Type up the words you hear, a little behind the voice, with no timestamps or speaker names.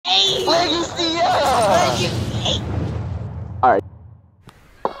Legacy, yeah. Alright.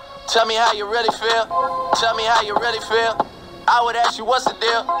 Tell me how you really feel. Tell me how you really feel. I would ask you what's the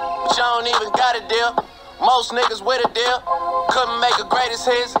deal, but you don't even got a deal. Most niggas with a deal couldn't make a greatest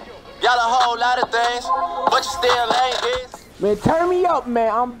hits. Y'all a whole lot of things, but you still ain't this. Man, turn me up, man.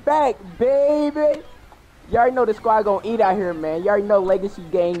 I'm back, baby. You already know the squad gonna eat out here, man. You already know Legacy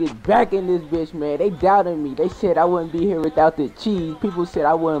Gang is back in this bitch, man. They doubted me. They said I wouldn't be here without the cheese. People said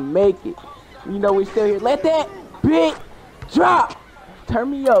I wouldn't make it. You know we still here. Let that bitch drop.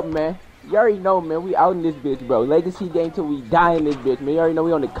 Turn me up, man. You already know, man. We out in this bitch, bro. Legacy Gang till we die in this bitch, man. You already know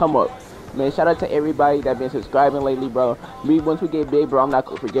we on the come up. Man, shout out to everybody that been subscribing lately, bro. Once we get big, bro, I'm not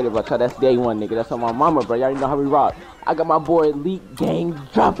gonna forget it, bro. That's day one, nigga. That's on my mama, bro. You already know how we rock. I got my boy Elite Gang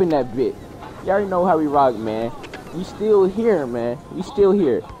dropping that bitch. You already know how we rock, man. We still here, man. We still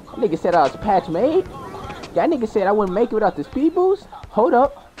here. That nigga said I was patch made. That nigga said I wouldn't make it without the Speebles. Hold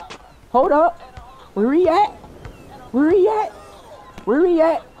up. Hold up. Where we at? Where we at? Where we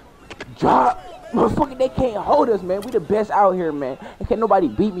at? Drop. Motherfucker, they can't hold us, man. We the best out here, man. And can't nobody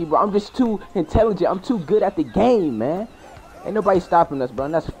beat me, bro. I'm just too intelligent. I'm too good at the game, man. Ain't nobody stopping us, bro.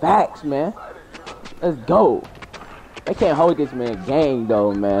 And that's facts, man. Let's go. They can't hold this, man. Gang,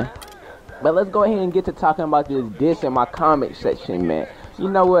 though, man. But let's go ahead and get to talking about this diss in my comment section, man. You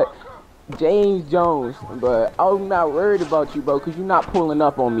know what? James Jones, but I'm not worried about you, bro, because you're not pulling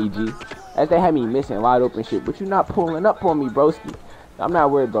up on me, G. As they had me missing wide open shit, but you're not pulling up on me, broski. I'm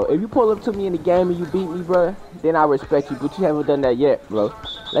not worried, bro. If you pull up to me in the game and you beat me, bro, then I respect you, but you haven't done that yet, bro.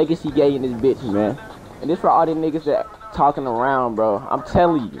 Legacy Gang in this bitch, man. And this for all the niggas that talking around, bro. I'm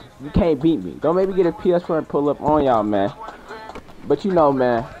telling you, you can't beat me. Don't maybe get a PS4 and pull up on y'all, man. But you know,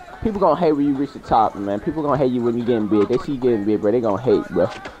 man. People gonna hate when you reach the top, man. People gonna hate you when you getting big. They see you getting big, bro. They gonna hate, bro.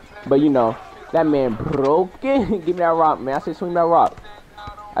 But you know, that man broken. Give me that rock, man. I said, swing that rock.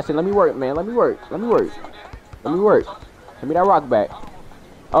 I said, let me work, man. Let me work. Let me work. Let me work. Give me that rock back.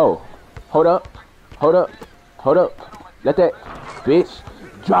 Oh, hold up. Hold up. Hold up. Let that bitch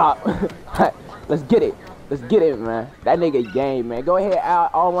drop. Let's get it. Let's get it, man. That nigga game, man. Go ahead,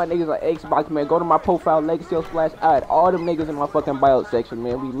 out all my niggas on Xbox, man. Go to my profile, Legacy/ad. All them niggas in my fucking bio section,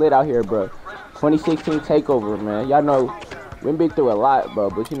 man. We lit out here, bro. 2016 takeover, man. Y'all know we been through a lot, bro.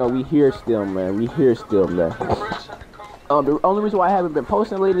 But you know we here still, man. We here still, man. The only reason why I haven't been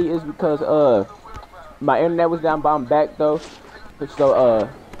posting lately is because my internet was down, but I'm back though. So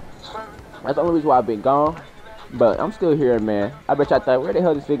that's the only reason why I've been gone. But I'm still here, man. I bet y'all thought, where the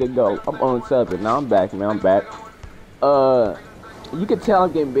hell this nigga go? I'm on something. Now I'm back, man. I'm back. You can tell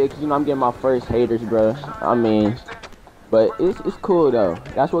I'm getting big, cause you know I'm getting my first haters, bro. I mean, but it's cool though.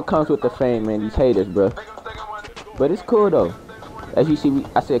 That's what comes with the fame, man. These haters, bro. But it's cool though. As you see,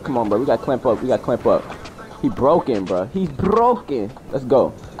 I said, come on, bro. We got to clamp up. We got to clamp up. He broken, bro. He's broken. Let's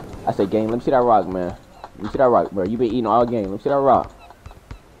go. I said, gang. Let me see that rock, man. Let me see that rock, bro. You been eating all game. Let me see that rock.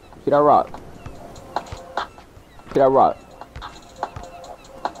 See that rock. See that rock.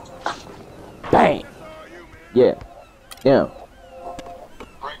 Bang. Yeah. Damn.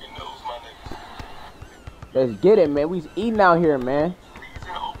 Let's get it, man. We's eating out here, man.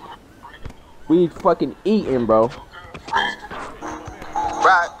 We fucking eating, bro.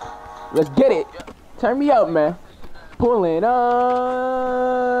 Right. Let's get it. Turn me up, man. Pulling up.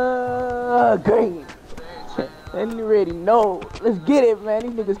 Green. And you already know. Let's get it, man.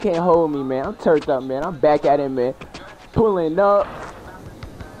 These niggas can't hold me, man. I'm turned up, man. I'm back at it, man. Pulling up.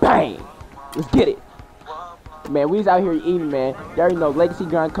 Bang. Let's get it. Man, we's out here eating, man. You already know Legacy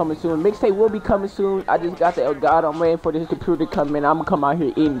Grind coming soon. Mixtape will be coming soon. I just got the El God. I'm waiting for this computer to come in. I'm gonna come out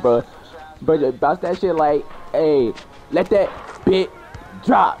here eating, bro. But bounce that shit like, hey, let that bit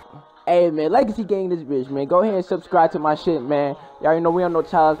drop. Hey, man, Legacy Gang this bitch, man. Go ahead and subscribe to my shit, man. Y'all already know we on no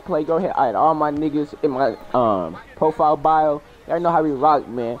child's play. Go ahead, alright, all my niggas in my profile bio. Y'all already know how we rock,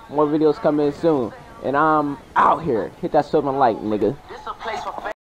 man. More videos coming soon. And I'm out here. Hit that sub and like, nigga.